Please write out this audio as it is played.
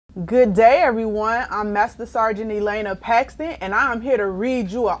Good day, everyone. I'm Master Sergeant Elaina Paxton, and I'm here to read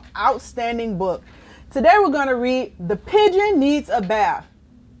you an outstanding book. Today we're going to read The Pigeon Needs a Bath.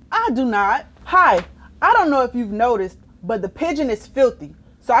 I do not. Hi, I don't know if you've noticed, but the pigeon is filthy,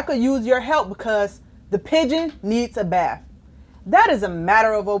 so I could use your help because the pigeon needs a bath. That is a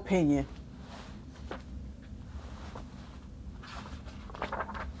matter of opinion.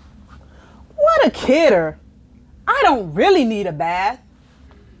 What a kidder. I don't really need a bath.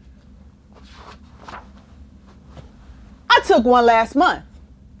 I took one last month.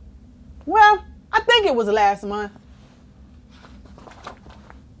 Well, I think it was last month.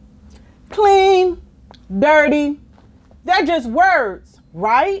 Clean, dirty, they're just words,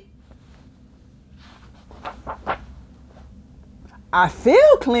 right? I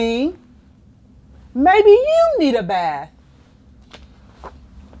feel clean. Maybe you need a bath.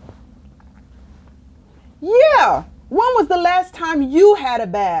 Yeah, when was the last time you had a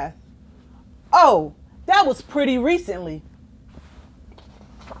bath? Oh, that was pretty recently.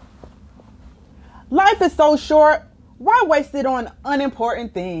 Life is so short, why waste it on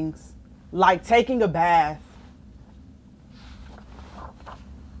unimportant things, like taking a bath?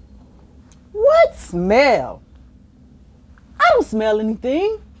 What smell? I don't smell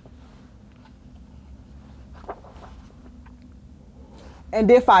anything. And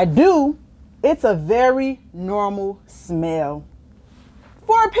if I do, it's a very normal smell.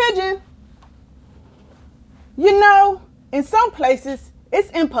 For a pigeon. You know, in some places, it's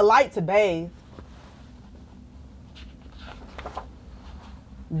impolite to bathe.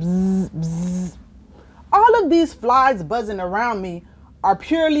 Bzz, bzz. All of these flies buzzing around me are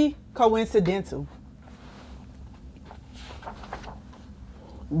purely coincidental.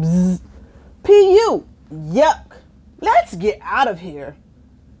 Bzz. Pu, yuck. Let's get out of here.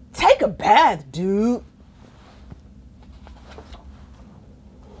 Take a bath, dude.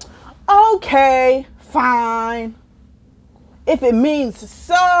 Okay, fine. If it means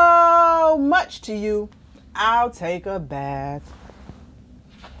so much to you, I'll take a bath.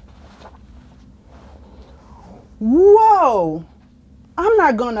 Whoa, I'm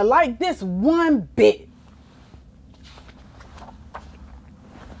not gonna like this one bit.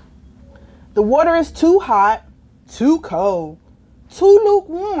 The water is too hot, too cold, too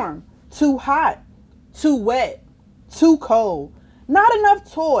lukewarm, too hot, too wet, too cold. Not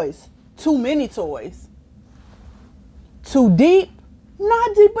enough toys, too many toys. Too deep,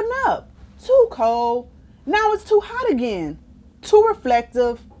 not deep enough. Too cold, now it's too hot again. Too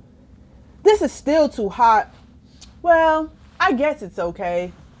reflective. This is still too hot. Well, I guess it's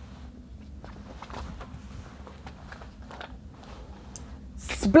okay.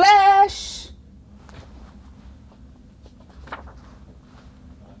 Splash!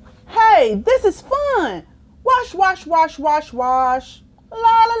 Hey, this is fun. Wash, wash, wash, wash, wash. La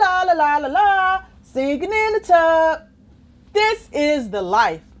la la la la la la. Sinking in the tub. This is the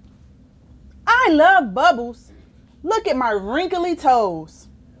life. I love bubbles. Look at my wrinkly toes.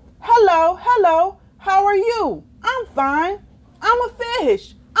 Hello, hello. How are you? I'm fine. I'm a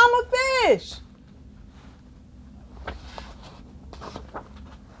fish. I'm a fish.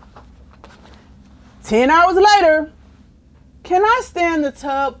 "10 hours later. Can I stay in the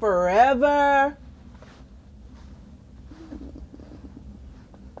tub forever?"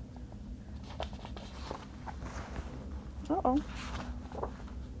 Uh-oh.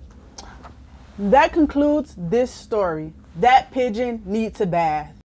 That concludes this story. That pigeon needs a bath.